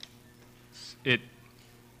it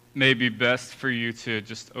may be best for you to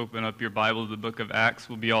just open up your Bible to the book of Acts.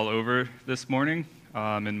 We'll be all over this morning,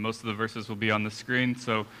 and most of the verses will be on the screen.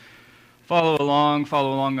 So follow along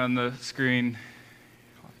on the screen.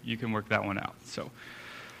 You can work that one out. So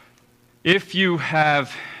if you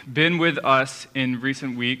have been with us in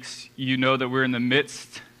recent weeks, you know that we're in the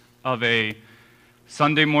midst of a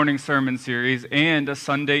Sunday morning sermon series and a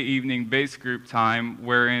Sunday evening base group time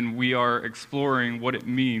wherein we are exploring what it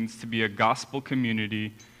means to be a gospel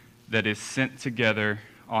community that is sent together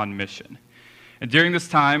on mission. And during this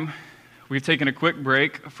time, we've taken a quick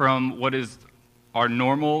break from what is our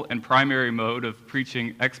normal and primary mode of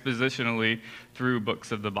preaching expositionally through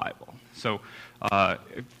books of the Bible. So a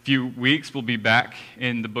few weeks we'll be back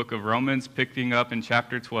in the book of Romans, picking up in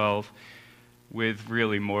chapter 12 with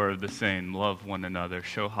really more of the same. Love one another,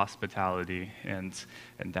 show hospitality, and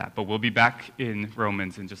that. But we'll be back in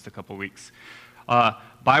Romans in just a couple weeks.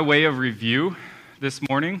 By way of review this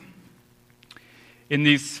morning, in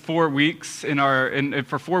these 4 weeks,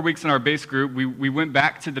 for 4 weeks in our base group, we went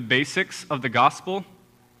back to the basics of the gospel,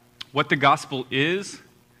 what the gospel is,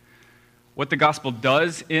 what the gospel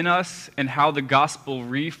does in us, and how the gospel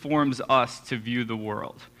reforms us to view the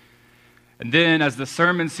world. And then, as the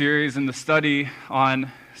sermon series and the study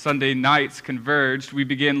on Sunday nights converged, we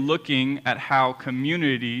began looking at how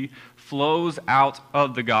community flows out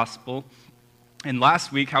of the gospel. And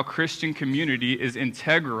last week, how Christian community is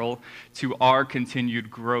integral to our continued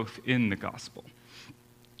growth in the gospel.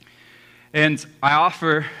 And I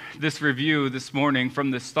offer this review this morning from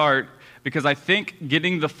the start because I think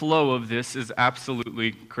getting the flow of this is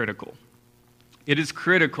absolutely critical. It is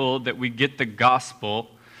critical that we get the gospel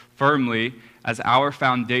firmly as our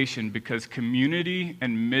foundation because community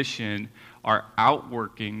and mission are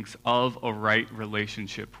outworkings of a right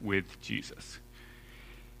relationship with Jesus.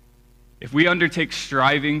 If we undertake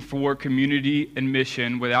striving for community and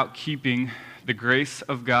mission without keeping the grace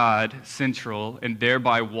of God central and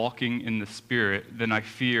thereby walking in the Spirit, then I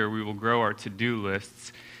fear we will grow our to-do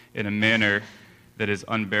lists in a manner that is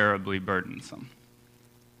unbearably burdensome.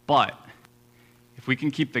 But if we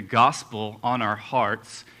can keep the gospel on our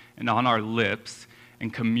hearts and on our lips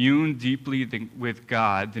and commune deeply with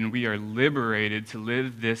God, then we are liberated to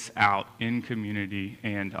live this out in community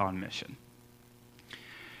and on mission.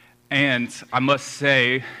 And I must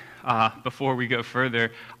say, before we go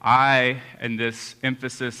further, and this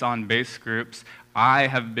emphasis on base groups, I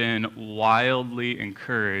have been wildly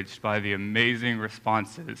encouraged by the amazing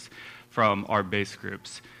responses from our base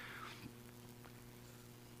groups.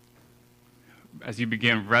 As you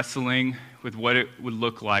begin wrestling with what it would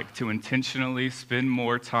look like to intentionally spend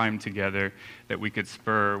more time together that we could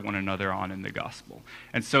spur one another on in the gospel.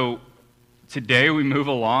 And so today we move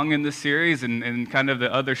along in the series and kind of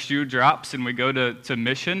the other shoe drops and we go to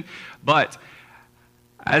mission. But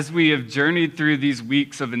as we have journeyed through these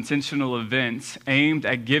weeks of intentional events aimed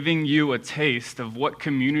at giving you a taste of what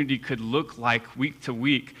community could look like week to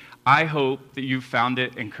week, I hope that you've found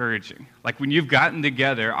it encouraging. Like when you've gotten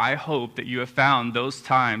together, I hope that you have found those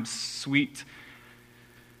times sweet.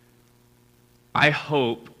 I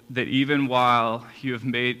hope that even while you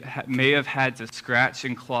may have had to scratch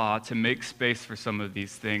and claw to make space for some of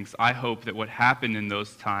these things, I hope that what happened in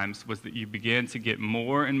those times was that you began to get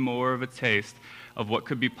more and more of a taste of what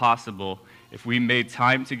could be possible if we made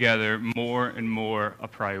time together more and more a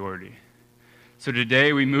priority. So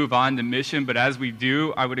today we move on to mission, but as we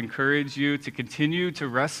do, I would encourage you to continue to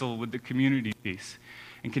wrestle with the community piece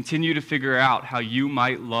and continue to figure out how you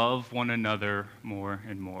might love one another more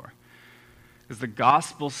and more. Because the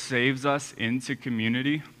gospel saves us into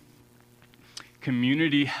community.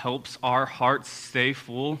 Community helps our hearts stay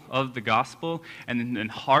full of the gospel, and then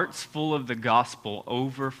hearts full of the gospel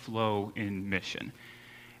overflow in mission.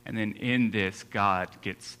 And then in this, God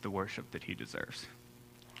gets the worship that he deserves.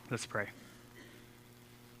 Let's pray.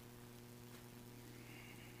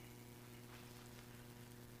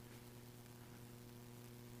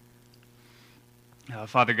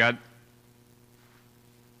 Father God,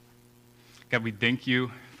 we thank you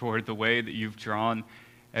for the way that you've drawn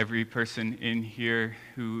every person in here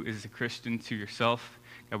who is a Christian to yourself.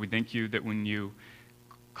 God, we thank you that when you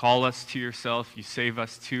call us to yourself, you save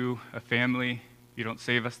us to a family. You don't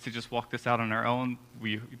save us to just walk this out on our own,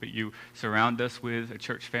 but you surround us with a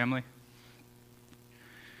church family.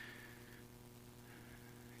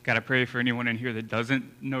 God, I pray for anyone in here that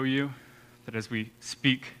doesn't know you, that as we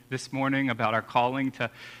speak this morning about our calling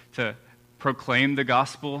to proclaim the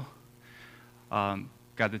gospel, God,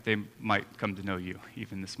 that they might come to know you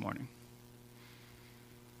even this morning.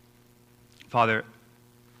 Father,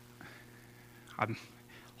 I'm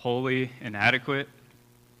wholly inadequate.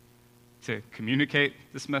 to communicate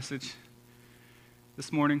this message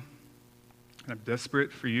this morning. And I'm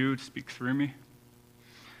desperate for you to speak through me.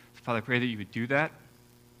 So Father, I pray that you would do that.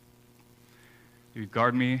 You would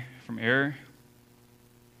guard me from error.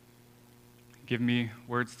 Give me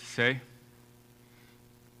words to say.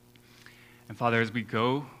 And Father, as we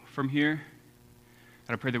go from here,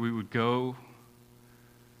 God, I pray that we would go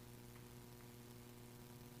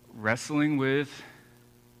wrestling with,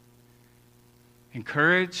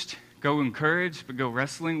 encouraged, but go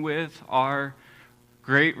wrestling with our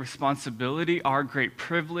great responsibility, our great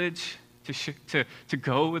privilege to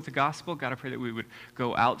go with the gospel. God, I pray that we would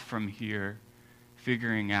go out from here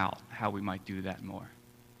figuring out how we might do that more.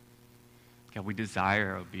 God, we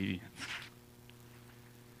desire obedience.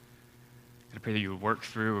 God, I pray that you would work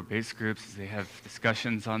through our base groups as they have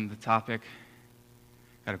discussions on the topic.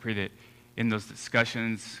 God, I pray that in those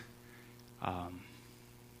discussions,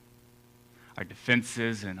 our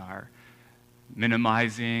defenses and our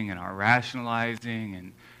minimizing and our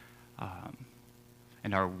rationalizing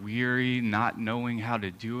and our weary not knowing how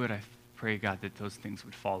to do it, I pray, God, that those things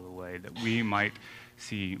would fall away, that we might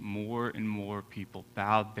see more and more people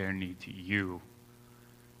bow their knee to you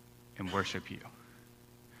and worship you.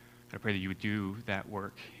 I pray that you would do that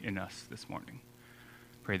work in us this morning.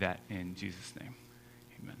 Pray that in Jesus' name.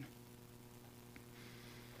 Amen.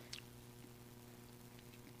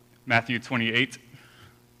 Matthew 28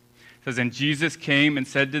 says, "And Jesus came and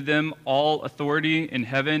said to them, 'All authority in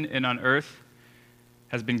heaven and on earth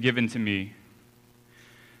has been given to me.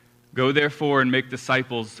 Go therefore and make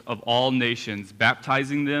disciples of all nations,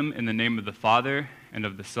 baptizing them in the name of the Father and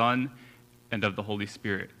of the Son and of the Holy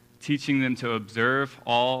Spirit, teaching them to observe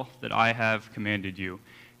all that I have commanded you.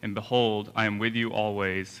 And behold, I am with you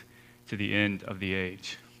always to the end of the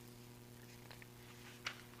age.'"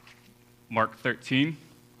 Mark 13.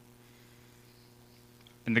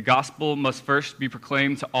 "And the gospel must first be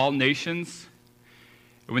proclaimed to all nations.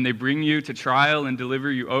 And when they bring you to trial and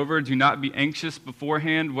deliver you over, do not be anxious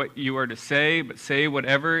beforehand what you are to say, but say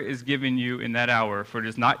whatever is given you in that hour, for it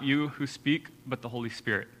is not you who speak, but the Holy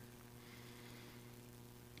Spirit."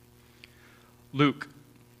 Luke,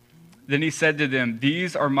 "Then he said to them,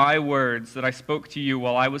 'These are my words that I spoke to you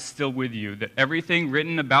while I was still with you, that everything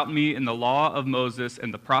written about me in the law of Moses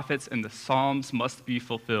and the prophets and the Psalms must be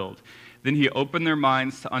fulfilled.' Then he opened their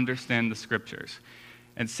minds to understand the scriptures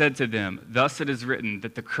and said to them, 'Thus it is written,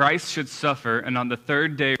 that the Christ should suffer and on the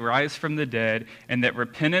third day rise from the dead, and that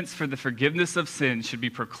repentance for the forgiveness of sins should be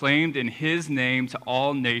proclaimed in his name to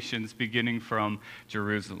all nations, beginning from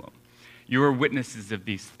Jerusalem. You are witnesses of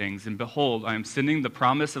these things, and behold, I am sending the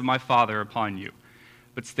promise of my Father upon you.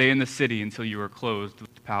 But stay in the city until you are clothed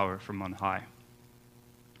with power from on high.'"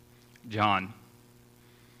 John,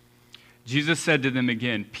 "Jesus said to them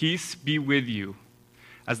again, 'Peace be with you.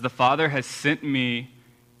 As the Father has sent me,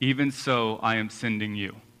 even so I am sending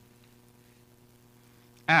you.'"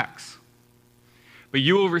 Acts, "But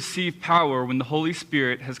you will receive power when the Holy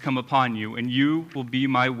Spirit has come upon you, and you will be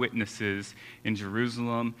my witnesses in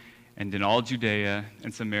Jerusalem and in all Judea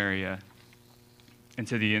and Samaria and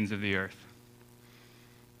to the ends of the earth."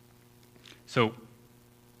 So,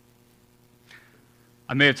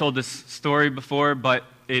 I may have told this story before, but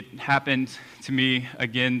it happened to me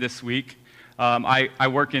again this week. I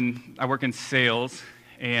work in sales,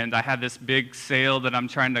 and I have this big sale that I'm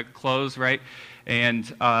trying to close, right?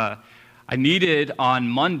 And I needed on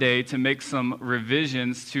Monday to make some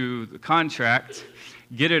revisions to the contract,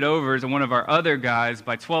 get it over to one of our other guys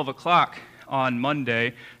by 12 o'clock on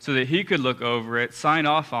Monday so that he could look over it, sign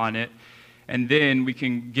off on it, and then we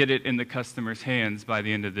can get it in the customer's hands by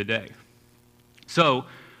the end of the day. So,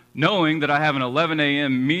 knowing that I have an 11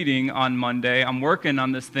 a.m. meeting on Monday, I'm working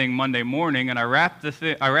on this thing Monday morning, and I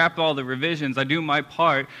wrap all the revisions, I do my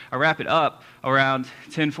part, I wrap it up around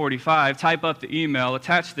 10:45, type up the email,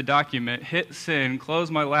 attach the document, hit send,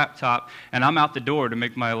 close my laptop, and I'm out the door to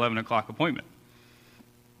make my 11 o'clock appointment.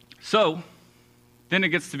 So, then it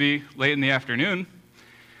gets to be late in the afternoon,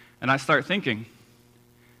 and I start thinking,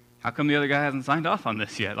 how come the other guy hasn't signed off on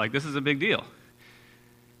this yet? Like, this is a big deal.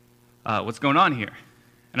 What's going on here?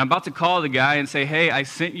 And I'm about to call the guy and say, "Hey, I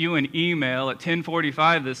sent you an email at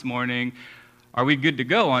 10:45 this morning. Are we good to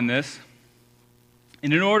go on this?"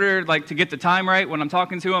 And in order to get the time right when I'm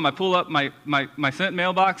talking to him, I pull up my sent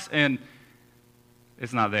mailbox, and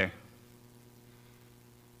it's not there.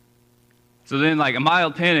 So then a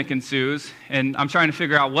mild panic ensues, and I'm trying to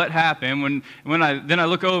figure out what happened when I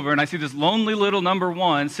look over and I see this lonely little number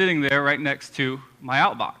 1 sitting there right next to my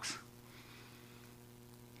outbox.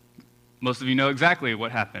 Most of you know exactly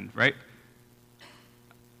what happened, right?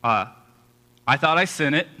 I thought I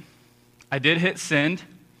sent it. I did hit send.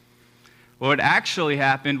 What actually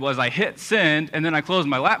happened was I hit send, and then I closed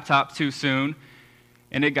my laptop too soon,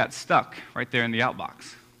 and it got stuck right there in the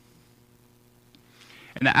outbox.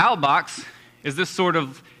 And the outbox is this sort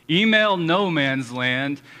of email no man's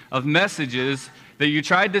land of messages that you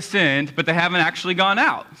tried to send, but they haven't actually gone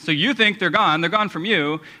out. So you think they're gone from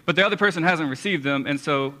you, but the other person hasn't received them, and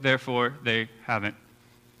so therefore they haven't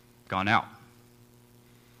gone out.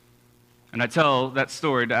 And I tell that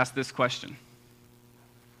story to ask this question.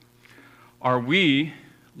 Are we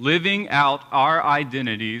living out our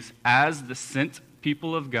identities as the sent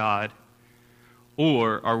people of God,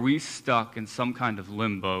 or are we stuck in some kind of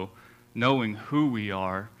limbo, knowing who we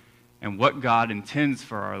are and what God intends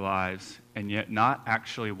for our lives, and yet not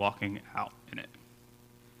actually walking out in it?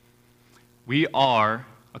 We are,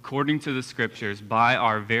 according to the Scriptures, by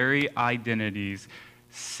our very identities,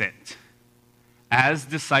 sent. As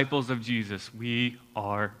disciples of Jesus, we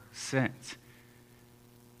are sent.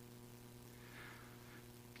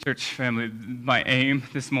 Church family, my aim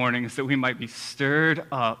this morning is that we might be stirred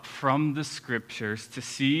up from the Scriptures to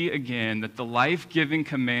see again that the life-giving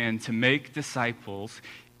command to make disciples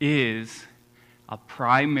is a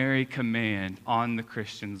primary command on the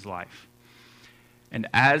Christian's life. And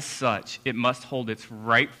as such, it must hold its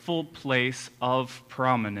rightful place of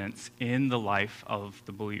prominence in the life of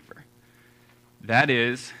the believer. That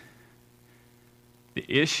is, the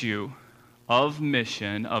issue of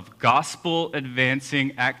mission, of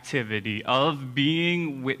gospel-advancing activity, of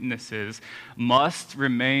being witnesses, must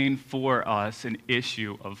remain for us an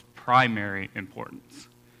issue of primary importance.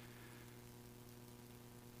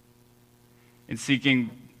 In seeking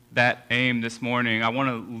that aim this morning, I want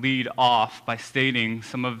to lead off by stating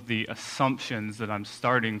some of the assumptions that I'm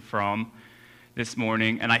starting from this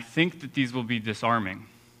morning, and I think that these will be disarming.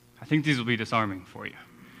 I think these will be disarming for you.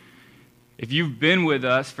 If you've been with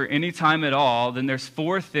us for any time at all, then there's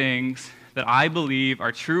 4 things that I believe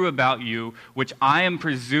are true about you, which I am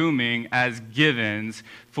presuming as givens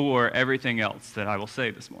for everything else that I will say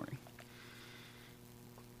this morning.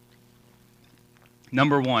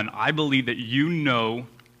 Number 1, I believe that you know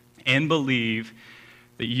and believe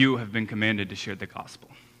that you have been commanded to share the gospel.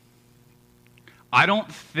 I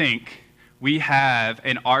don't think we have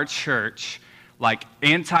in our church like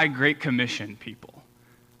anti-Great Commission people.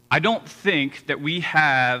 I don't think that we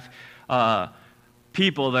have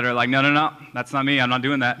people that are like, no, that's not me, I'm not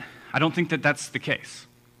doing that. I don't think that that's the case.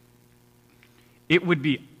 It would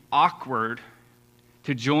be awkward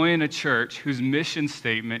to join a church whose mission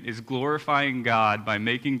statement is glorifying God by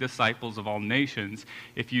making disciples of all nations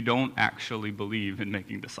if you don't actually believe in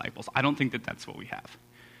making disciples. I don't think that that's what we have.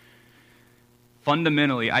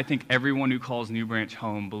 Fundamentally, I think everyone who calls New Branch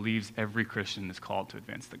home believes every Christian is called to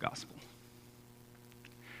advance the gospel.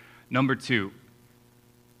 Number 2,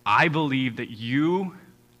 I believe that you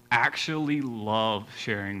actually love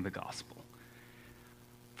sharing the gospel.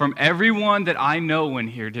 From everyone that I know in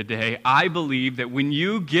here today, I believe that when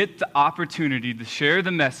you get the opportunity to share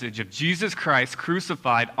the message of Jesus Christ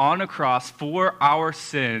crucified on a cross for our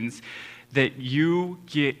sins, that you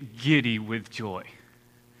get giddy with joy.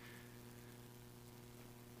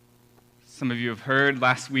 Some of you have heard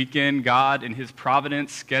last weekend, God in His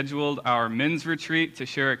providence scheduled our men's retreat to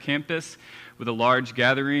share at campus with a large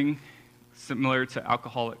gathering similar to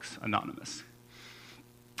Alcoholics Anonymous.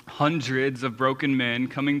 Hundreds of broken men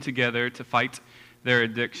coming together to fight their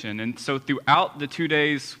addiction. And so throughout the 2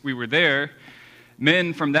 days we were there,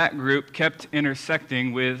 men from that group kept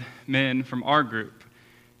intersecting with men from our group.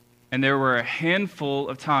 And there were a handful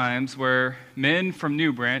of times where men from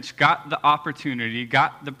New Branch got the opportunity,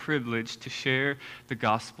 got the privilege to share the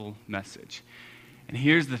gospel message. And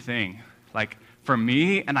here's the thing, like for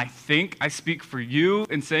me, and I think I speak for you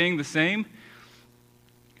in saying the same,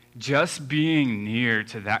 just being near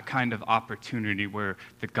to that kind of opportunity where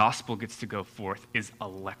the gospel gets to go forth is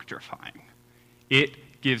electrifying.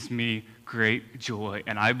 It gives me great joy,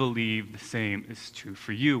 and I believe the same is true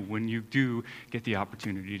for you when you do get the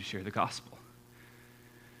opportunity to share the gospel.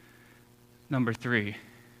 Number 3,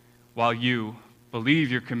 while you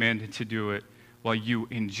believe you're commanded to do it, while you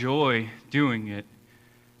enjoy doing it,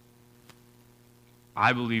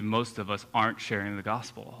 I believe most of us aren't sharing the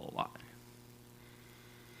gospel a whole lot.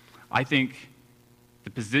 I think the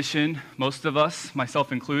position most of us,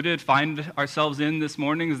 myself included, find ourselves in this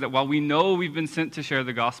morning is that while we know we've been sent to share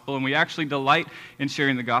the gospel and we actually delight in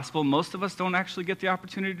sharing the gospel, most of us don't actually get the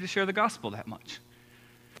opportunity to share the gospel that much.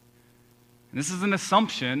 And this is an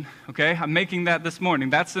assumption, okay? I'm making that this morning.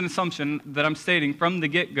 That's an assumption that I'm stating from the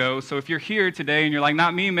get-go. So if you're here today and you're like,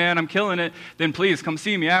 not me, man, I'm killing it, then please come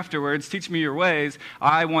see me afterwards. Teach me your ways.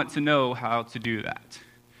 I want to know how to do that.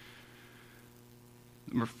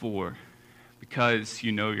 Number 4, because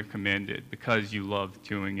you know you're commanded, because you love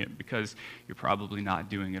doing it, because you're probably not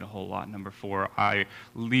doing it a whole lot. Number 4, I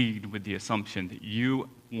lead with the assumption that you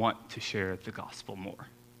want to share the gospel more.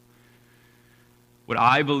 What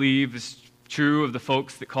I believe is true of the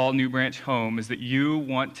folks that call New Branch home is that you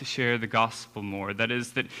want to share the gospel more. That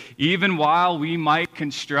is, that even while we might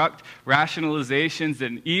construct rationalizations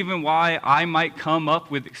and even while I might come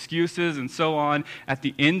up with excuses and so on, at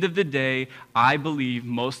the end of the day, I believe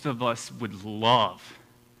most of us would love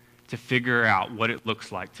to figure out what it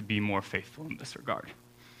looks like to be more faithful in this regard.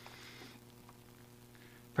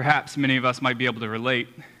 Perhaps many of us might be able to relate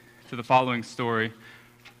to the following story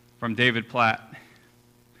from David Platt.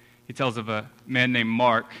 He tells of a man named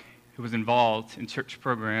Mark who was involved in church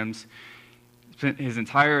programs, spent his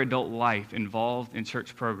entire adult life involved in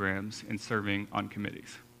church programs and serving on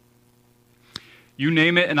committees. You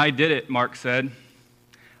name it and I did it, Mark said.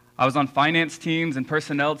 I was on finance teams and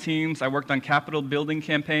personnel teams. I worked on capital building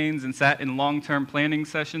campaigns and sat in long-term planning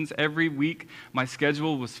sessions. Every week, my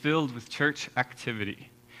schedule was filled with church activity.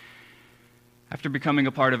 After becoming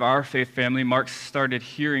a part of our faith family, Mark started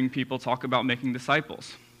hearing people talk about making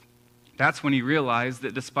disciples. That's when he realized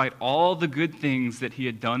that despite all the good things that he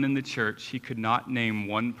had done in the church, he could not name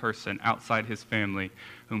one person outside his family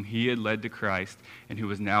whom he had led to Christ and who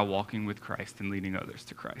was now walking with Christ and leading others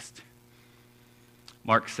to Christ.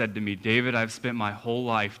 Mark said to me, David, I've spent my whole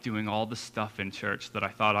life doing all the stuff in church that I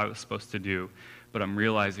thought I was supposed to do, but I'm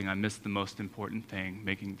realizing I missed the most important thing,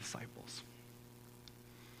 making disciples.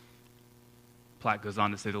 Platt goes on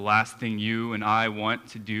to say, the last thing you and I want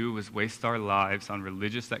to do is waste our lives on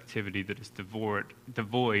religious activity that is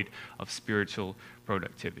devoid of spiritual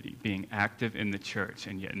productivity, being active in the church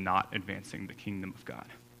and yet not advancing the kingdom of God.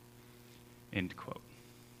 End quote.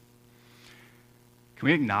 Can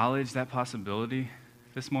we acknowledge that possibility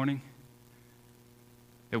this morning?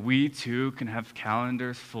 That we too can have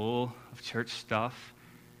calendars full of church stuff.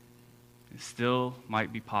 It still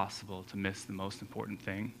might be possible to miss the most important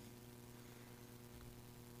thing.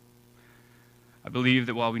 I believe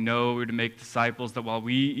that while we know we're to make disciples, that while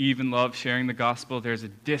we even love sharing the gospel, there's a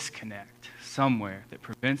disconnect somewhere that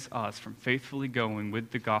prevents us from faithfully going with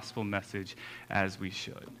the gospel message as we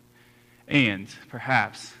should. And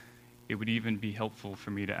perhaps it would even be helpful for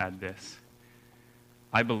me to add this.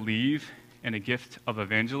 I believe in a gift of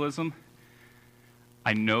evangelism.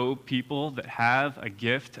 I know people that have a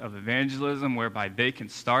gift of evangelism whereby they can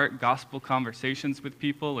start gospel conversations with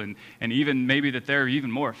people and even maybe that they're even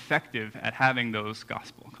more effective at having those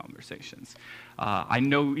gospel conversations. I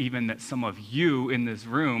know even that some of you in this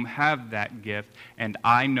room have that gift, and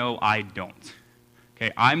I know I don't.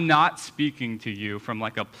 Okay, I'm not speaking to you from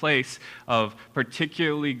like a place of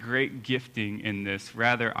particularly great gifting in this.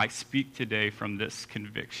 Rather, I speak today from this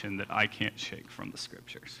conviction that I can't shake from the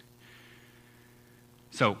Scriptures.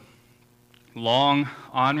 So, long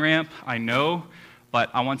on-ramp, I know, but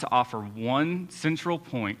I want to offer one central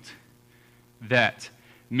point that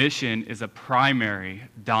mission is a primary,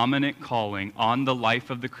 dominant calling on the life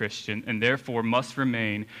of the Christian and therefore must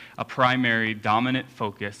remain a primary, dominant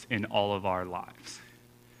focus in all of our lives.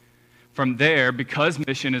 From there, because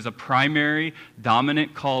mission is a primary,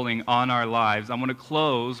 dominant calling on our lives, I want to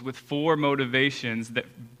close with 4 motivations that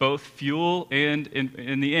both fuel and,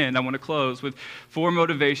 in the end, I want to close with 4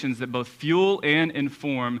 motivations that both fuel and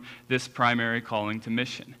inform this primary calling to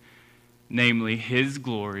mission. Namely, His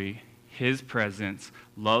glory, His presence,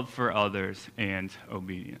 love for others, and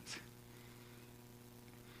obedience.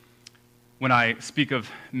 When I speak of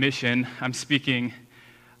mission, I'm speaking,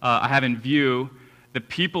 I have in view the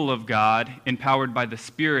people of God, empowered by the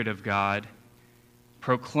Spirit of God,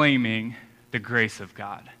 proclaiming the grace of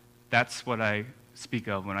God. That's what I speak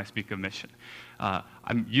of when I speak of mission.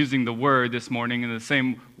 I'm using the word this morning in the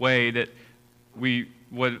same way that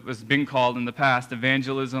what was being called in the past,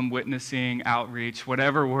 evangelism, witnessing, outreach,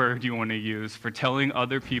 whatever word you want to use for telling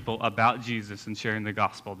other people about Jesus and sharing the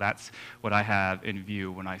gospel. That's what I have in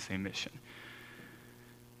view when I say mission.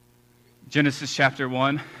 Genesis chapter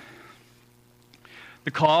 1. The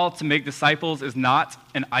call to make disciples is not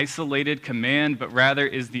an isolated command, but rather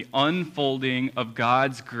is the unfolding of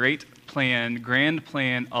God's grand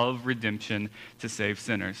plan of redemption to save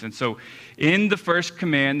sinners. And so in the first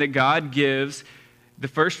command that God gives, the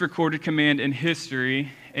first recorded command in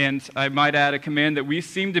history, and I might add a command that we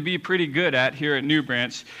seem to be pretty good at here at New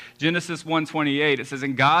Branch, Genesis 1:28, it says,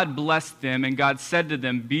 "And God blessed them, and God said to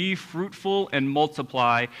them, 'Be fruitful and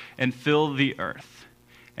multiply, and fill the earth,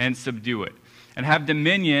 and subdue it, and have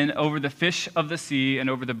dominion over the fish of the sea, and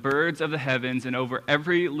over the birds of the heavens, and over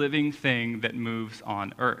every living thing that moves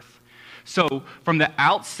on earth.'" So, from the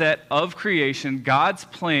outset of creation, God's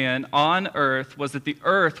plan on earth was that the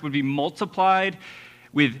earth would be multiplied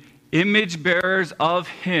with image bearers of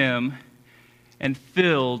him and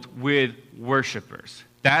filled with worshipers.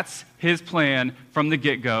 That's his plan from the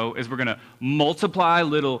get-go, is we're going to multiply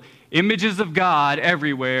little images of God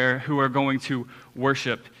everywhere who are going to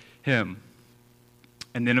worship him.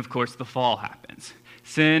 And then, of course, the fall happens.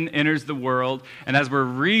 Sin enters the world, and as we're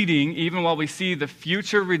reading, even while we see the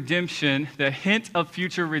future redemption, the hint of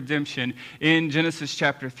future redemption in Genesis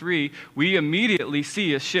chapter 3, we immediately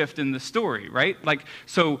see a shift in the story, right?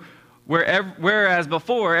 Whereas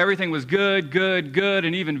before everything was good,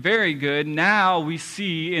 and even very good, now we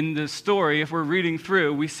see in the story, if we're reading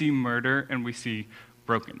through, we see murder and we see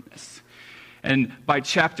brokenness. And by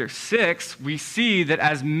chapter 6, we see that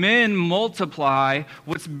as men multiply,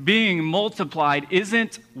 what's being multiplied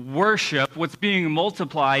isn't worship. What's being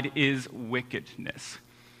multiplied is wickedness.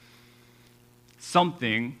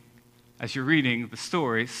 Something, as you're reading the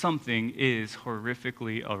story, something is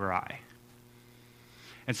horrifically awry.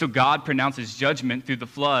 And so God pronounces judgment through the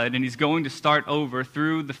flood, and he's going to start over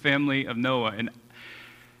through the family of Noah.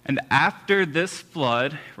 And after this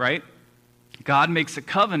flood, right, God makes a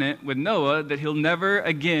covenant with Noah that he'll never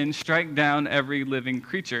again strike down every living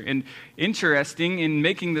creature. And interesting, in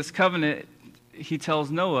making this covenant, he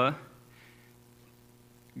tells Noah,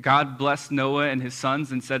 God blessed Noah and his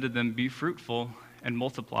sons and said to them, be fruitful and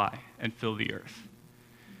multiply and fill the earth.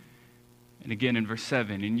 And again in verse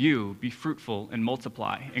 7, and you be fruitful and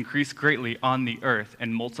multiply, increase greatly on the earth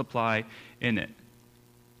and multiply in it.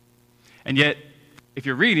 And yet, if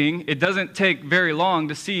you're reading, it doesn't take very long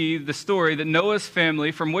to see the story that Noah's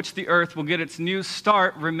family, from which the earth will get its new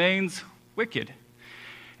start, remains wicked.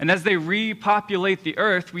 And as they repopulate the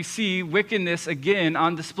earth, we see wickedness again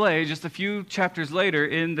on display just a few chapters later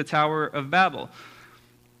in the Tower of Babel.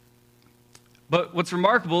 But what's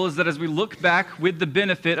remarkable is that as we look back with the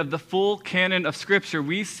benefit of the full canon of Scripture,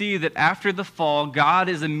 we see that after the fall, God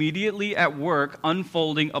is immediately at work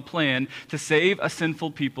unfolding a plan to save a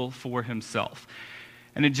sinful people for himself.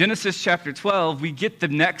 And in Genesis chapter 12, we get the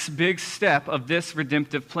next big step of this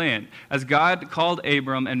redemptive plan, as God called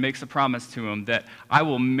Abram and makes a promise to him that I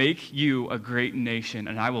will make you a great nation,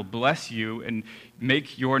 and I will bless you and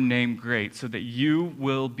make your name great so that you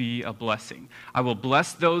will be a blessing. I will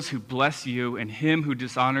bless those who bless you, and him who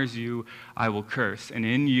dishonors you I will curse. And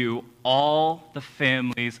in you all the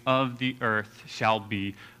families of the earth shall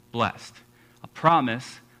be blessed. A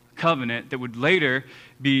promise, a covenant that would later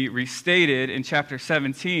be restated in chapter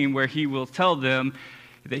 17, where he will tell them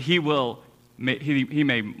that he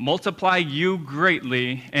may multiply you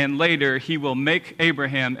greatly, and later he will make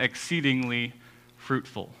Abraham exceedingly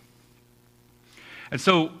fruitful. And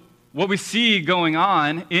so what we see going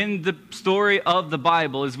on in the story of the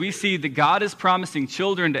Bible is we see that God is promising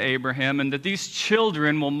children to Abraham, and that these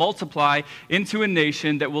children will multiply into a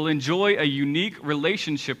nation that will enjoy a unique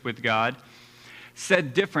relationship with God.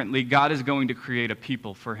 Said differently, God is going to create a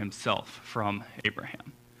people for himself from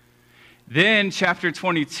Abraham. Then, chapter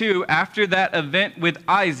 22, after that event with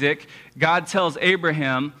Isaac, God tells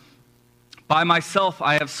Abraham, by myself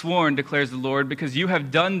I have sworn, declares the Lord, because you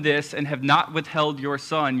have done this and have not withheld your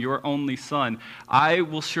son, your only son. I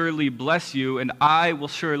will surely bless you, and I will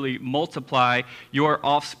surely multiply your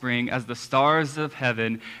offspring as the stars of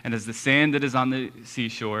heaven and as the sand that is on the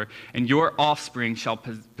seashore. And your offspring shall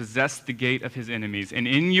possess the gate of his enemies. And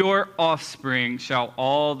in your offspring shall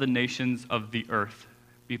all the nations of the earth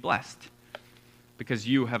be blessed, because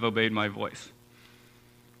you have obeyed my voice.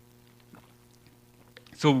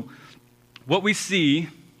 So, what we see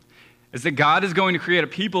is that God is going to create a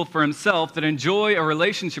people for himself that enjoy a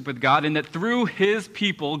relationship with God, and that through his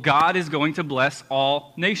people, God is going to bless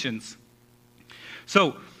all nations.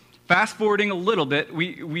 So, fast forwarding a little bit,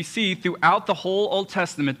 we see throughout the whole Old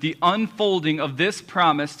Testament the unfolding of this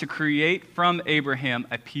promise to create from Abraham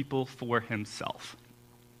a people for himself.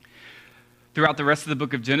 Throughout the rest of the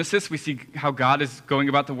book of Genesis, we see how God is going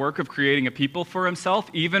about the work of creating a people for himself,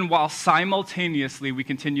 even while simultaneously we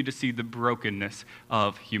continue to see the brokenness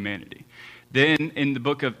of humanity. Then in the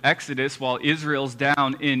book of Exodus, while Israel's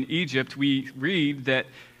down in Egypt, we read that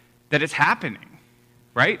it's happening,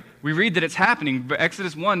 right? We read that it's happening.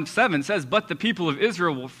 Exodus 1:7 says, but the people of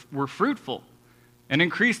Israel were fruitful and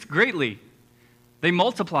increased greatly. They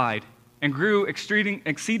multiplied and grew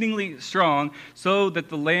exceedingly strong, so that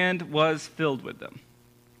the land was filled with them.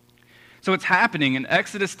 So it's happening, and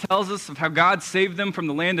Exodus tells us of how God saved them from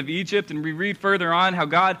the land of Egypt, and we read further on how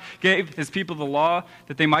God gave his people the law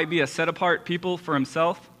that they might be a set-apart people for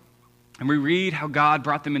himself. And we read how God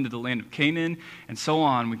brought them into the land of Canaan, and so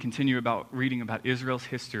on. We continue reading about Israel's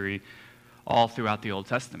history all throughout the Old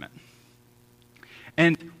Testament.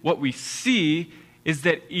 And what we see is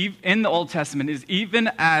that in the Old Testament is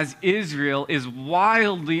even as Israel is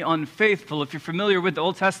wildly unfaithful, if you're familiar with the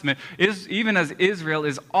Old Testament, even as Israel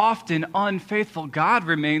is often unfaithful, God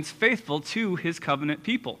remains faithful to his covenant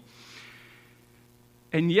people.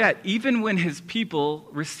 And yet, even when his people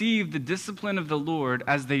receive the discipline of the Lord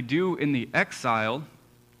as they do in the exile,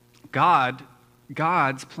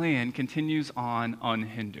 God's plan continues on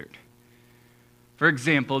unhindered. For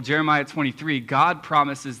example, Jeremiah 23, God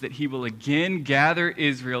promises that he will again gather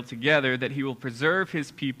Israel together, that he will preserve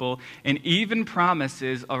his people, and even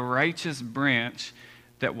promises a righteous branch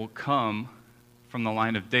that will come from the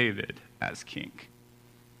line of David as king.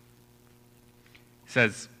 It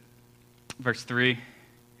says, verse 3,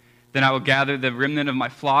 "Then I will gather the remnant of my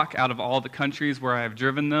flock out of all the countries where I have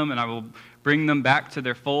driven them, and I will bring them back to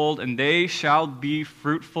their fold, and they shall be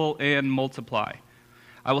fruitful and multiply.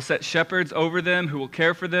 I will set shepherds over them who will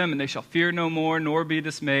care for them, and they shall fear no more, nor be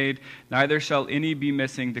dismayed. Neither shall any be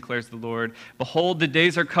missing, declares the Lord. Behold, the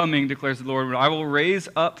days are coming, declares the Lord, when I will raise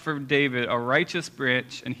up for David a righteous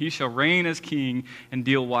branch, and he shall reign as king and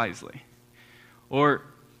deal wisely." Or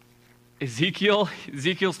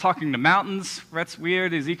Ezekiel's talking to mountains. That's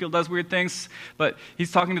weird. Ezekiel does weird things. But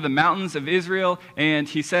he's talking to the mountains of Israel, and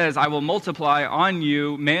he says, "I will multiply on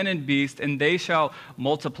you man and beast, and they shall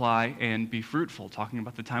multiply and be fruitful," talking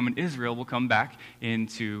about the time when Israel will come back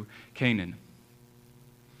into Canaan.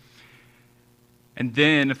 And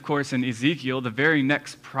then, of course, in Ezekiel, the very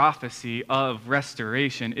next prophecy of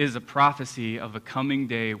restoration is a prophecy of a coming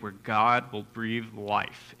day where God will breathe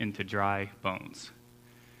life into dry bones.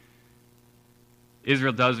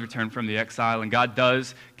 Israel does return from the exile, and God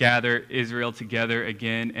does gather Israel together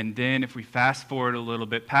again. And then if we fast forward a little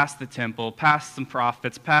bit, past the temple, past some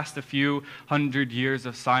prophets, past a few hundred years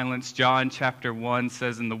of silence, John chapter 1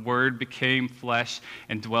 says, "And the Word became flesh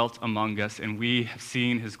and dwelt among us, and we have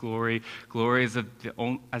seen his glory, glory as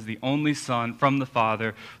the only Son from the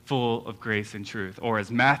Father, full of grace and truth." Or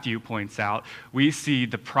as Matthew points out, we see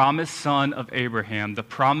the promised son of Abraham, the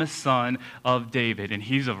promised son of David, and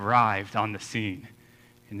he's arrived on the scene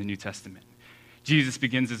in the New Testament. Jesus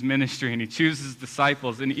begins his ministry and he chooses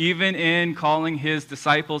disciples. And even in calling his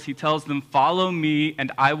disciples, he tells them, "Follow me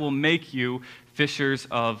and I will make you fishers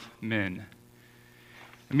of men."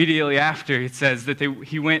 Immediately after, it says that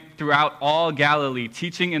he went throughout all Galilee,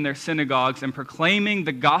 teaching in their synagogues and proclaiming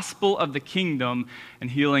the gospel of the kingdom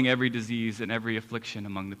and healing every disease and every affliction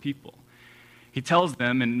among the people. He tells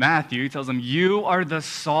them in Matthew, "You are the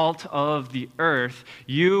salt of the earth.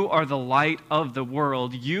 You are the light of the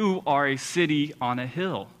world. You are a city on a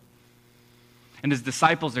hill." And his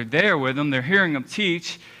disciples are there with him. They're hearing him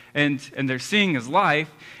teach, and they're seeing his life.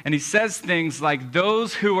 And he says things like,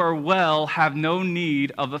 "Those who are well have no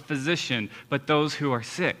need of a physician, but those who are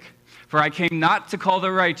sick. For I came not to call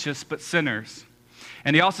the righteous, but sinners."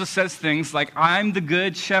 And he also says things like, "I'm the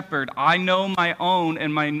good shepherd. I know my own,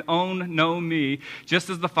 and my own know me, just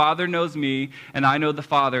as the Father knows me, and I know the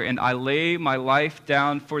Father, and I lay my life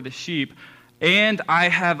down for the sheep. And I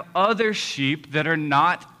have other sheep that are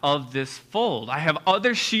not of this fold." I have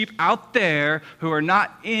other sheep out there who are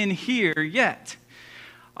not in here yet.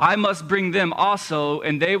 "I must bring them also,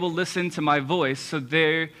 and they will listen to my voice, so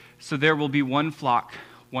there will be one flock,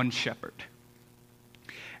 one shepherd."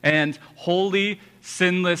 And holy,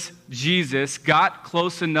 sinless Jesus got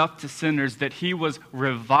close enough to sinners that he was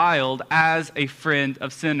reviled as a friend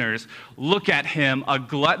of sinners. Look at him, a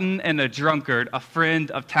glutton and a drunkard, a friend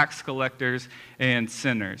of tax collectors and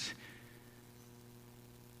sinners.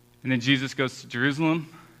 And then Jesus goes to Jerusalem,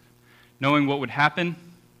 knowing what would happen.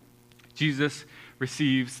 Jesus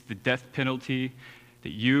receives the death penalty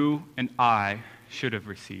that you and I should have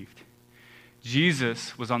received.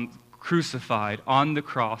 Jesus was crucified on the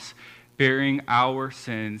cross, bearing our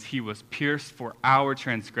sins. He was pierced for our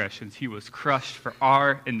transgressions. He was crushed for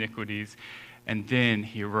our iniquities. And then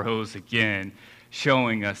he rose again,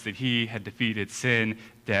 showing us that he had defeated sin,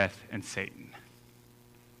 death, and Satan.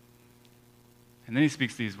 And then he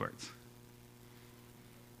speaks these words.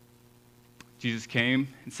 Jesus came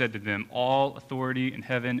and said to them, "All authority in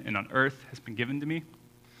heaven and on earth has been given to me.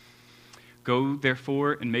 Go,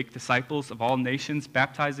 therefore, and make disciples of all nations,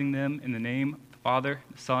 baptizing them in the name of the Father,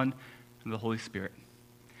 the Son, and the Holy Spirit,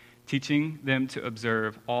 teaching them to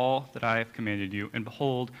observe all that I have commanded you. And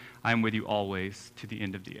behold, I am with you always to the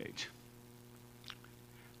end of the age."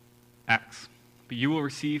 Acts. "But you will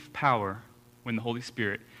receive power when the Holy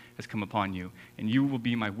Spirit has come upon you, and you will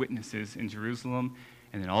be my witnesses in Jerusalem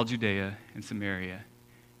and in all Judea and Samaria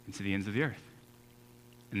and to the ends of the earth."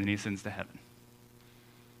 And then he ascends to heaven.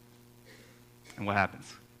 And what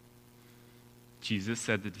happens? Jesus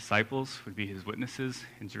said the disciples would be his witnesses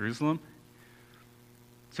in Jerusalem.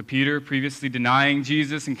 So Peter, previously denying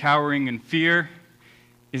Jesus and cowering in fear,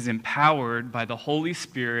 is empowered by the Holy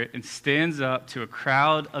Spirit and stands up to a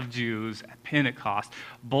crowd of Jews at Pentecost,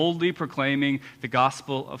 boldly proclaiming the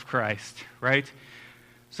gospel of Christ, right?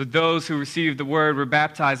 So those who received the word were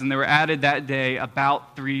baptized, and there were added that day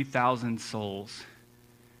about 3,000 souls.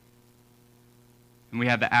 And we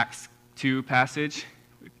have the Acts 2 passage.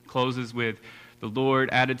 It closes with the Lord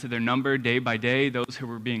added to their number day by day those who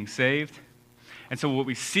were being saved. And so what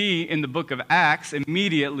we see in the book of Acts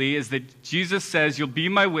immediately is that Jesus says, you'll be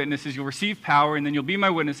my witnesses, you'll receive power, and then you'll be my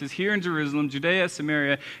witnesses here in Jerusalem, Judea,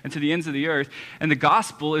 Samaria, and to the ends of the earth. And the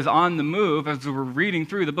gospel is on the move. As we're reading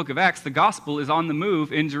through the book of Acts, the gospel is on the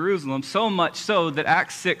move in Jerusalem, so much so that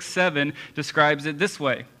Acts 6:7 describes it this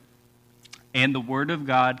way. And the word of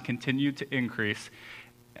God continued to increase,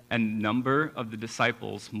 and the number of the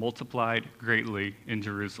disciples multiplied greatly in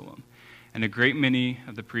Jerusalem. And a great many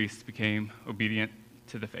of the priests became obedient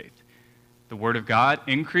to the faith. The word of God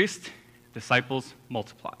increased, disciples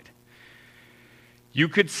multiplied. You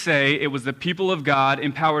could say it was the people of God,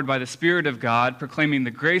 empowered by the Spirit of God, proclaiming the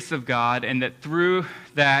grace of God, and that through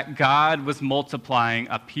that God was multiplying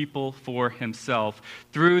a people for himself.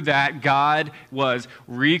 Through that God was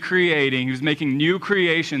recreating, he was making new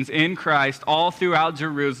creations in Christ all throughout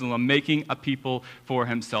Jerusalem, making a people for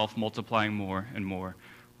himself, multiplying more and more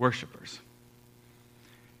worshipers.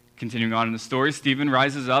 Continuing on in the story, Stephen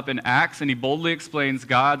rises up in Acts and he boldly explains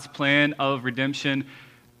God's plan of redemption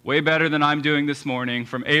way better than I'm doing this morning,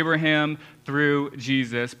 from Abraham through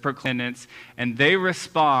Jesus, proclaiming, and they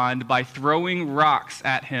respond by throwing rocks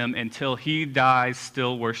at him until he dies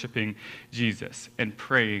still worshiping Jesus and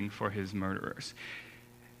praying for his murderers.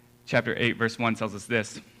 Chapter 8, verse 1 tells us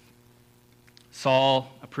this. Saul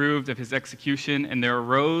approved of his execution, and there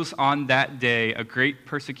arose on that day a great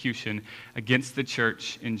persecution against the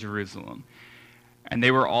church in Jerusalem. And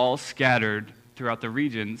they were all scattered throughout the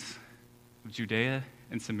regions of Judea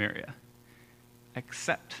and Samaria,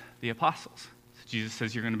 except the apostles. So Jesus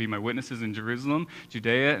says, you're going to be my witnesses in Jerusalem,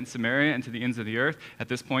 Judea, and Samaria, and to the ends of the earth. At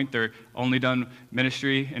this point, they're only done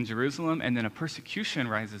ministry in Jerusalem, and then a persecution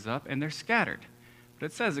rises up, and they're scattered. But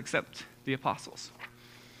it says, except the apostles.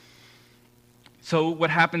 So what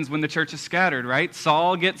happens when the church is scattered, right?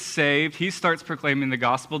 Saul gets saved. He starts proclaiming the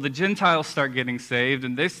gospel. The Gentiles start getting saved,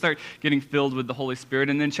 and they start getting filled with the Holy Spirit.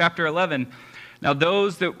 And then chapter 11, now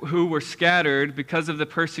those who were scattered because of the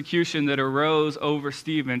persecution that arose over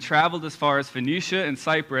Stephen traveled as far as Phoenicia and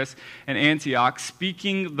Cyprus and Antioch,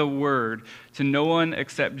 speaking the word to no one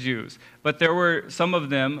except Jews. But there were some of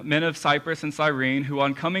them, men of Cyprus and Cyrene, who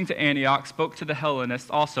on coming to Antioch spoke to the Hellenists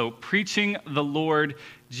also, preaching the Lord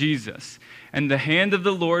Jesus. And the hand of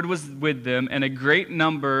the Lord was with them, and a great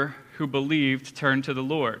number who believed turned to the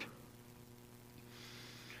Lord.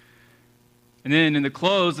 And then in the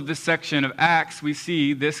close of this section of Acts, we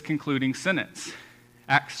see this concluding sentence.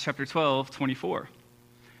 Acts chapter 12, 24.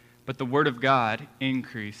 But the word of God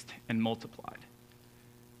increased and multiplied.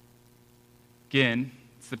 Again,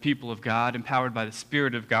 it's the people of God, empowered by the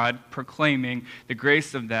Spirit of God, proclaiming the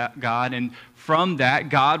grace of that God. And from that,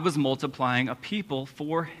 God was multiplying a people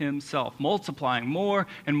for himself, multiplying more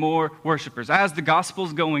and more worshipers. As the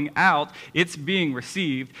gospel's going out, it's being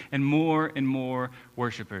received, and more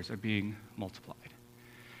worshipers are being multiplied.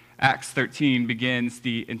 Acts 13 begins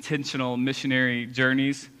the intentional missionary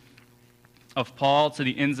journeys of Paul to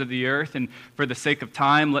the ends of the earth. And for the sake of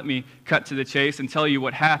time, let me cut to the chase and tell you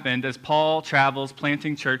what happened as Paul travels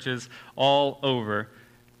planting churches all over.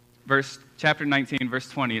 Chapter 19, verse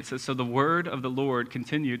 20, it says, so the word of the Lord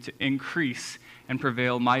continued to increase and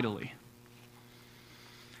prevail mightily.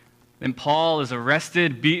 Then Paul is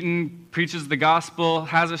arrested, beaten, preaches the gospel,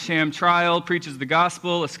 has a sham trial, preaches the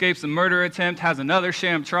gospel, escapes a murder attempt, has another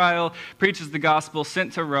sham trial, preaches the gospel,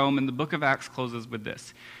 sent to Rome, and the book of Acts closes with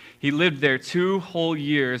this. He lived there 2 whole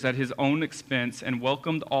years at his own expense and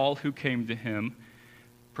welcomed all who came to him,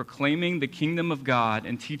 proclaiming the kingdom of God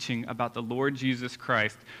and teaching about the Lord Jesus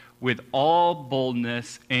Christ with all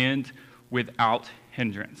boldness and without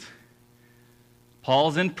hindrance.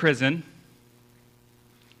 Paul's in prison,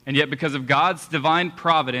 and yet because of God's divine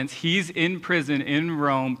providence, he's in prison in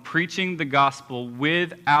Rome preaching the gospel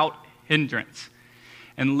without hindrance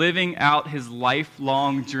and living out his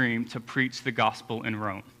lifelong dream to preach the gospel in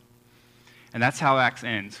Rome. And that's how Acts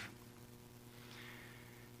ends.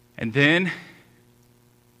 And then,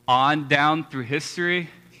 on down through history,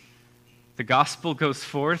 the gospel goes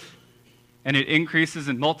forth, and it increases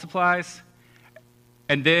and multiplies.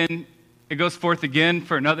 And then it goes forth again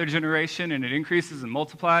for another generation, and it increases and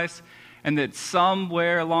multiplies. and that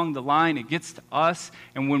somewhere along the line it gets to us.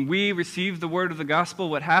 And when we receive the word of the gospel,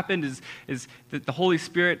 what happened is that the Holy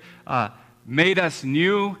Spirit made us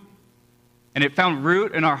new, and it found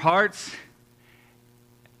root in our hearts.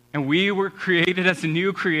 And we were created as a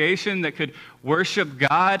new creation that could worship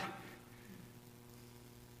God.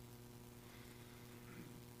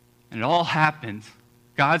 And it all happened.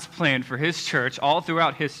 God's plan for his church all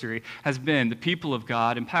throughout history has been the people of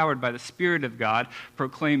God, empowered by the Spirit of God,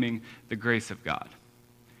 proclaiming the grace of God.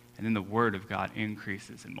 And then the word of God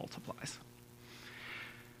increases and multiplies.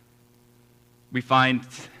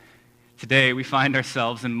 Today we find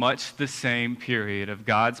ourselves in much the same period of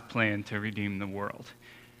God's plan to redeem the world.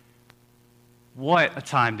 What a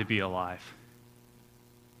time to be alive.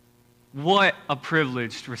 What a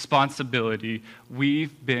privileged responsibility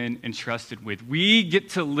we've been entrusted with. We get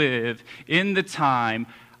to live in the time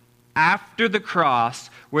after the cross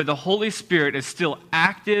where the Holy Spirit is still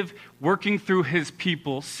active, working through his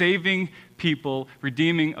people, saving people,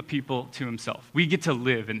 redeeming a people to himself. We get to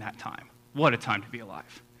live in that time. What a time to be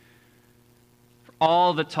alive. For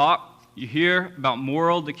all the talk you hear about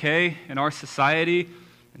moral decay in our society,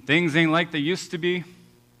 and things ain't like they used to be,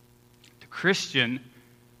 the Christian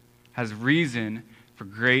has reason for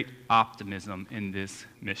great optimism in this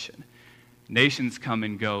mission. Nations come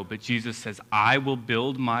and go, but Jesus says, I will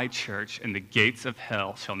build my church, and the gates of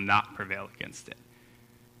hell shall not prevail against it.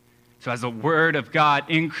 So as the word of God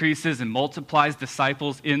increases and multiplies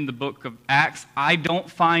disciples in the book of Acts, I don't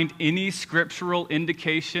find any scriptural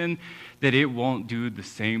indication that it won't do the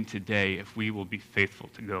same today if we will be faithful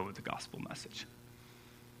to go with the gospel message.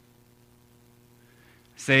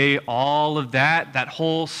 Say all of that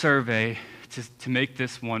whole survey to make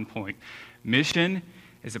this one point. Mission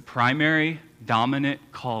is a primary, dominant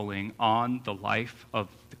calling on the life of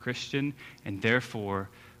the Christian, and therefore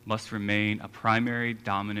must remain a primary,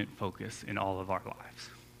 dominant focus in all of our lives.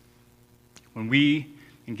 When we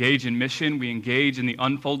engage in mission, we engage in the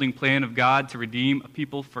unfolding plan of God to redeem a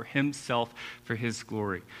people for himself, for his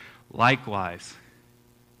glory. Likewise,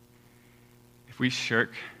 if we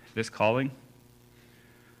shirk this calling,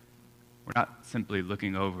 we're not simply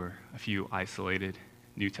looking over a few isolated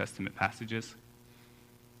New Testament passages,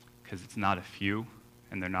 because it's not a few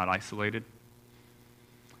and they're not isolated.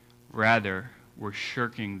 Rather, we're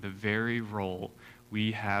shirking the very role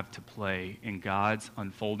we have to play in God's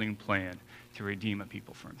unfolding plan to redeem a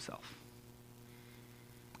people for himself.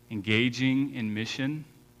 Engaging in mission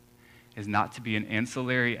is not to be an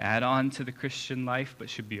ancillary add-on to the Christian life, but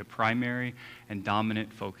should be a primary and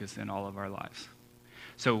dominant focus in all of our lives.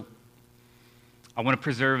 So, I want to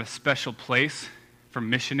preserve a special place for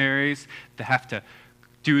missionaries that have to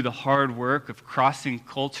do the hard work of crossing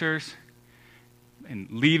cultures and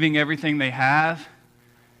leaving everything they have.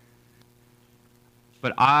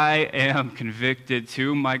 But I am convicted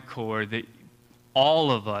to my core that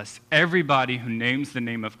all of us, everybody who names the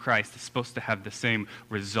name of Christ, is supposed to have the same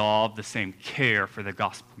resolve, the same care for the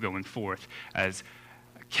gospel going forth as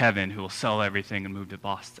Kevin, who will sell everything and move to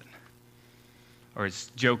Boston. Or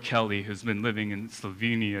as Joe Kelly, who's been living in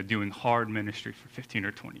Slovenia doing hard ministry for 15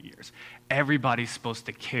 or 20 years. Everybody's supposed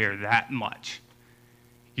to care that much.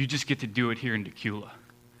 You just get to do it here in Decula.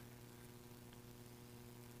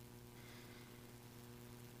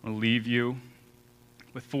 I'll leave you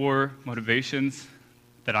with 4 motivations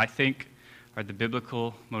that I think are the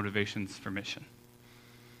biblical motivations for mission.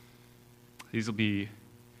 These will be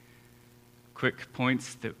quick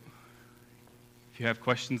points that if you have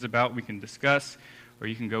questions about, we can discuss, or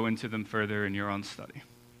you can go into them further in your own study.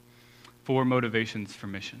 4 motivations for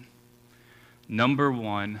mission. Number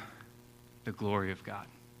 1, the glory of God.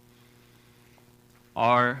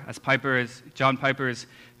 John Piper is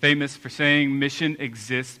famous for saying, mission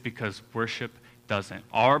exists because worship doesn't.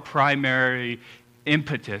 Our primary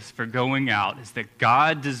impetus for going out is that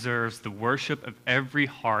God deserves the worship of every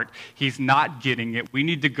heart. He's not getting it. We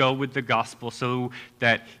need to go with the gospel so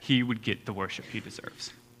that he would get the worship he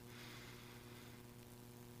deserves.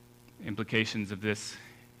 Implications of this,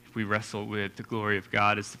 if we wrestle with the glory of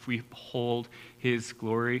God, is if we behold his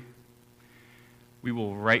glory, we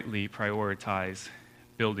will rightly prioritize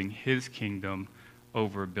building his kingdom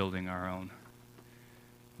over building our own.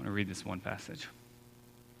 I want to read this one passage.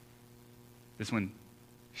 This one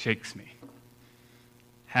shakes me.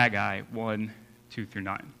 Haggai 1,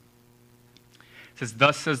 2-9. It says,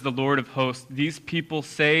 "Thus says the Lord of hosts, these people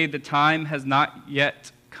say the time has not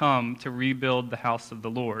yet come to rebuild the house of the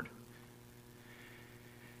Lord.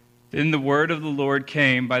 Then the word of the Lord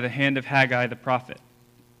came by the hand of Haggai the prophet.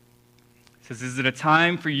 It says, is it a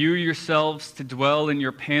time for you yourselves to dwell in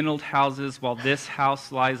your paneled houses while this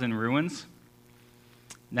house lies in ruins?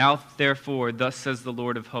 Now, therefore, thus says the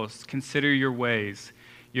Lord of hosts, consider your ways.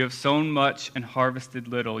 You have sown much and harvested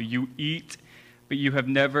little. You eat, but you have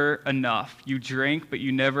never enough. You drink, but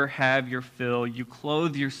you never have your fill. You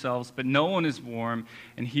clothe yourselves, but no one is warm.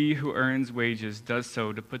 And he who earns wages does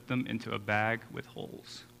so to put them into a bag with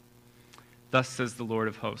holes. Thus says the Lord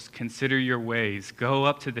of hosts, consider your ways. Go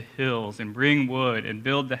up to the hills and bring wood and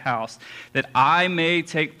build the house, that I may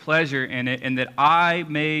take pleasure in it and that I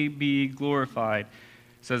may be glorified,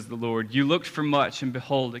 says the Lord. You looked for much, and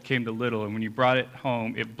behold, it came to little, and when you brought it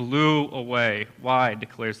home, it blew away. Why,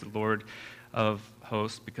 declares the Lord of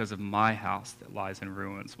hosts? Because of my house that lies in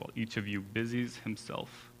ruins, while each of you busies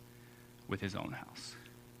himself with his own house.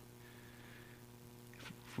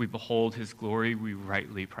 If we behold his glory, we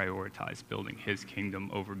rightly prioritize building his kingdom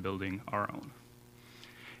over building our own.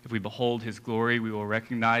 If we behold his glory, we will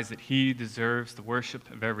recognize that he deserves the worship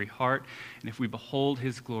of every heart. And if we behold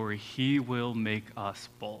his glory, he will make us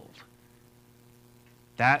bold.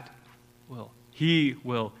 He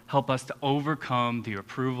will help us to overcome the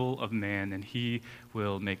approval of man, and he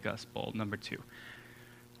will make us bold. Number 2,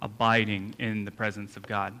 abiding in the presence of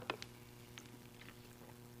God.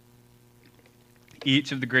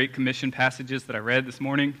 Each of the Great Commission passages that I read this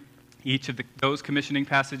morning, each of those commissioning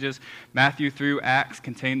passages, Matthew through Acts,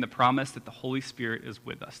 contain the promise that the Holy Spirit is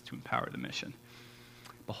with us to empower the mission.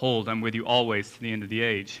 Behold, I'm with you always to the end of the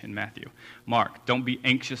age, in Matthew. Mark, don't be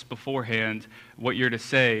anxious beforehand what you're to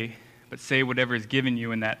say, but say whatever is given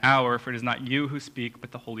you in that hour, for it is not you who speak,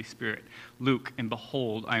 but the Holy Spirit. Luke, and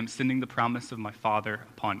behold, I am sending the promise of my Father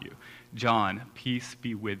upon you. John, peace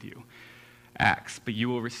be with you. Acts, but you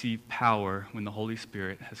will receive power when the Holy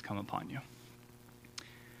Spirit has come upon you.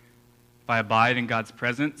 If I abide in God's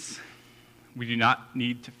presence, we do not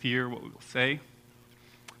need to fear what we will say.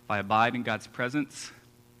 If I abide in God's presence,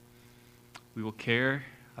 we will care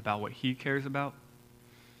about what he cares about.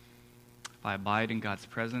 If I abide in God's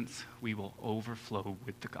presence, we will overflow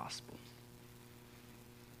with the gospel.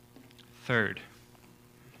 Third,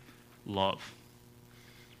 love.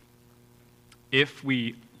 If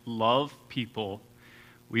we love people,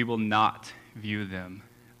 we will not view them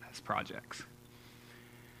as projects.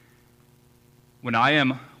 When I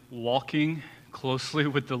am walking closely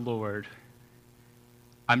with the Lord,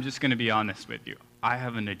 I'm just going to be honest with you. I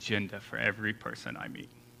have an agenda for every person I meet.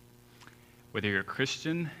 Whether you're a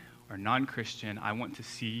Christian or non-Christian, I want to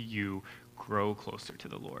see you grow closer to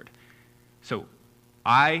the Lord. So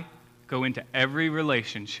I go into every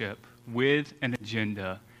relationship with an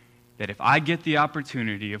agenda that if I get the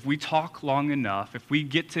opportunity, if we talk long enough, if we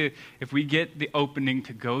get the opening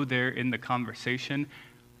to go there in the conversation,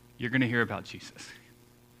 you're going to hear about Jesus.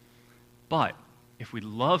 But if we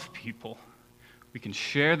love people, we can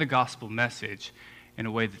share the gospel message in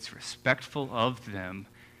a way that's respectful of them,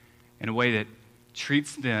 in a way that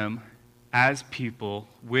treats them as people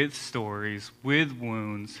with stories, with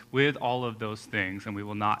wounds, with all of those things, and we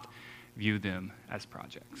will not view them as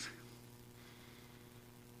projects.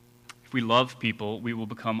 If we love people, we will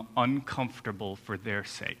become uncomfortable for their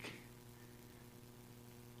sake.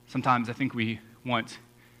 Sometimes I think we want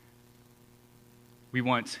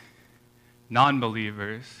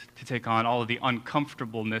non-believers to take on all of the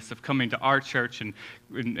uncomfortableness of coming to our church and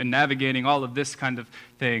navigating all of this kind of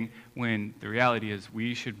thing, when the reality is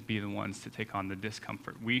we should be the ones to take on the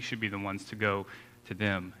discomfort. We should be the ones to go to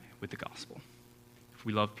them with the gospel. If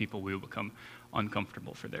we love people, we will become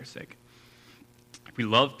uncomfortable for their sake. If we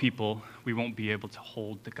love people, we won't be able to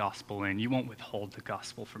hold the gospel in. You won't withhold the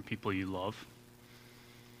gospel from people you love.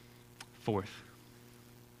 Fourth,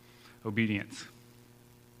 obedience.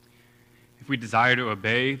 If we desire to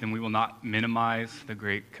obey, then we will not minimize the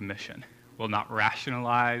Great Commission. We'll not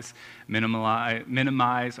rationalize,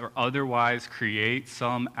 minimize, or otherwise create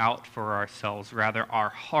some out for ourselves. Rather, our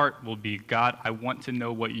heart will be, God, I want to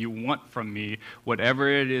know what you want from me. Whatever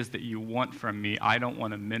it is that you want from me, I don't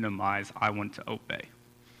want to minimize, I want to obey.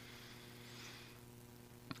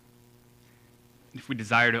 If we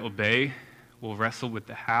desire to obey, we'll wrestle with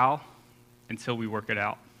the how until we work it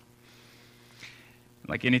out.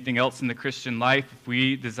 Like anything else in the Christian life, if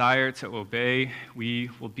we desire to obey, we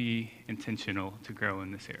will be intentional to grow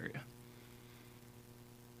in this area.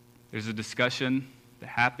 There's a discussion that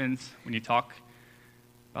happens when you talk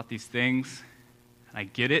about these things, and I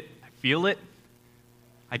get it, I feel it,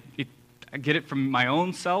 I get it from my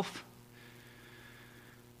own self.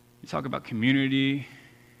 You talk about community,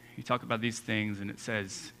 you talk about these things, and it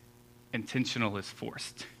says intentional is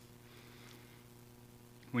forced.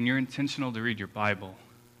 When you're intentional to read your Bible,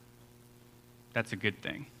 that's a good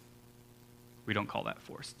thing. We don't call that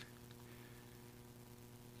forced.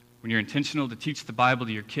 When you're intentional to teach the Bible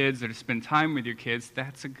to your kids or to spend time with your kids,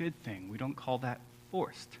 that's a good thing. We don't call that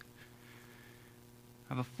forced.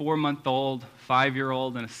 I have a 4-month-old,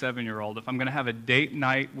 5-year-old, and a 7-year-old. If I'm going to have a date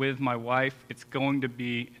night with my wife, it's going to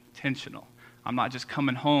be intentional. I'm not just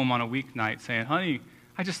coming home on a weeknight saying, honey,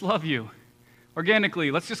 I just love you.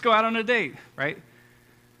 Organically, let's just go out on a date, right?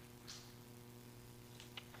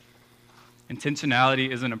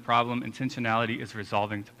 Intentionality isn't a problem. Intentionality is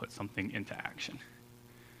resolving to put something into action.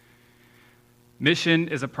 Mission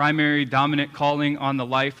is a primary dominant calling on the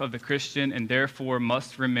life of the Christian and therefore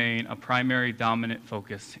must remain a primary dominant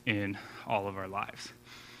focus in all of our lives.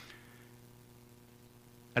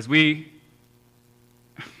 As we're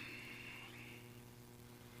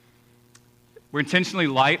intentionally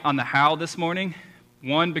light on the how this morning.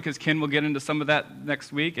 One, because Ken will get into some of that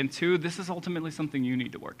next week. And two, this is ultimately something you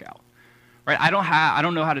need to work out. Right? I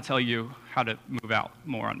don't know how to tell you how to move out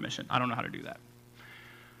more on mission. I don't know how to do that.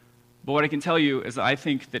 But what I can tell you is I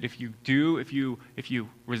think that if you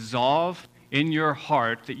resolve in your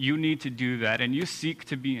heart that you need to do that and you seek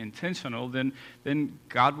to be intentional, then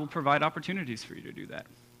God will provide opportunities for you to do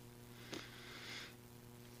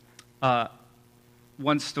that.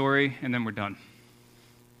 One story, and then we're done.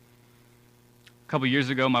 A couple years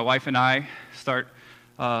ago, my wife and I start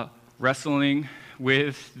wrestling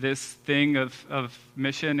with this thing of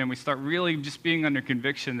mission, and we start really just being under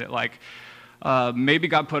conviction that, maybe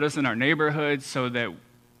God put us in our neighborhood so that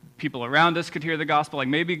people around us could hear the gospel.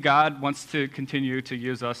 Maybe God wants to continue to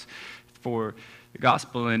use us for the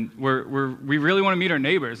gospel, and we really want to meet our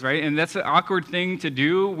neighbors, right? And that's an awkward thing to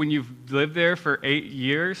do when you've lived there for 8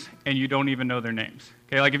 years and you don't even know their names.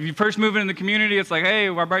 Okay, if you first move into the community, it's like, hey,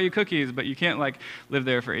 I brought you cookies, but you can't live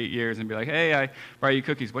there for 8 years and be like, hey, I brought you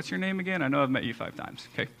cookies. What's your name again? I know I've met you 5 times.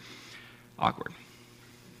 Okay, awkward.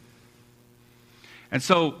 And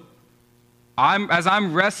so as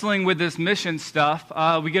I'm wrestling with this mission stuff,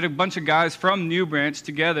 we get a bunch of guys from New Branch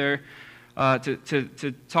together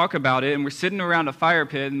to talk about it, and we're sitting around a fire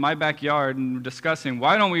pit in my backyard and we're discussing,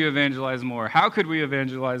 why don't we evangelize more? How could we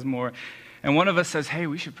evangelize more? And one of us says, hey,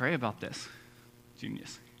 we should pray about this.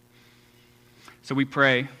 Genius. So we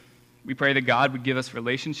pray. We pray that God would give us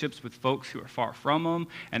relationships with folks who are far from Him,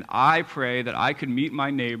 and I pray that I could meet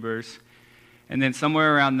my neighbors. And then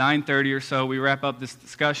somewhere around 9:30 or so, we wrap up this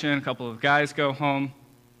discussion. A couple of guys go home,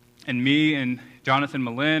 and me and Jonathan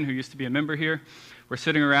Malin, who used to be a member here, we're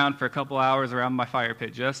sitting around for a couple hours around my fire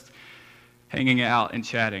pit, just hanging out and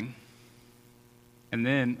chatting. And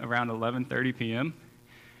then around 11:30 p.m.,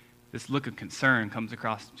 this look of concern comes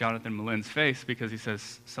across Jonathan Malin's face because he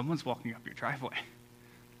says, someone's walking up your driveway.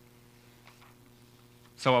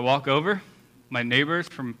 So I walk over. My neighbors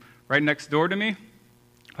from right next door to me,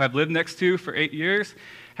 who I've lived next to for 8 years,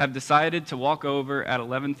 have decided to walk over at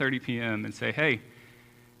 11:30 p.m. and say, hey,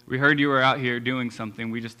 we heard you were out here doing something.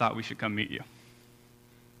 We just thought we should come meet you.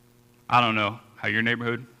 I don't know how your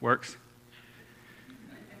neighborhood works.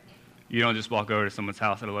 You don't just walk over to someone's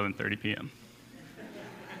house at 11:30 p.m.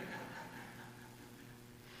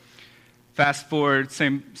 Fast forward,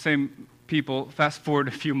 same people. Fast forward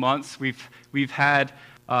a few months. We've had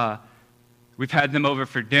them over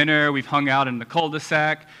for dinner. We've hung out in the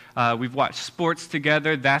cul-de-sac. We've watched sports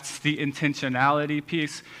together. That's the intentionality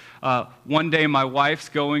piece. One day, my wife's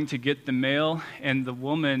going to get the mail, and the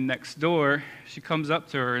woman next door, she comes up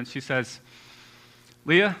to her and she says,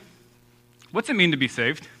 Leah, what's it mean to be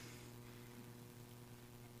saved?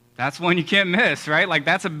 That's one you can't miss, right?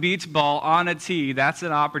 That's a beach ball on a tee. That's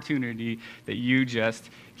an opportunity that you just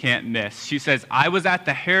can't miss. She says, I was at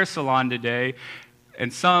the hair salon today,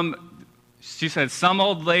 and she said, some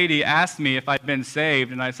old lady asked me if I'd been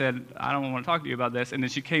saved, and I said, I don't want to talk to you about this. And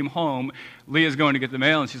then she came home. Leah's going to get the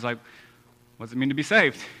mail, and she's like, what does it mean to be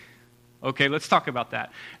saved? Okay, let's talk about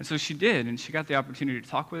that. And so she did, and she got the opportunity to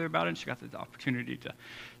talk with her about it, and she got the opportunity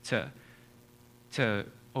to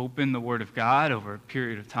open the Word of God over a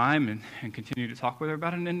period of time and continue to talk with her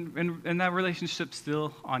about it, and that relationship's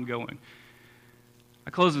still ongoing.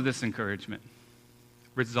 I close with this encouragement.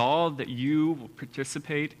 Resolve that you will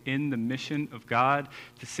participate in the mission of God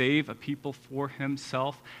to save a people for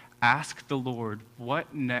Himself. Ask the Lord,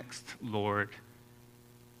 what next, Lord?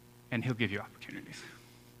 And He'll give you opportunities.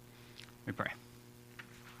 Let me pray.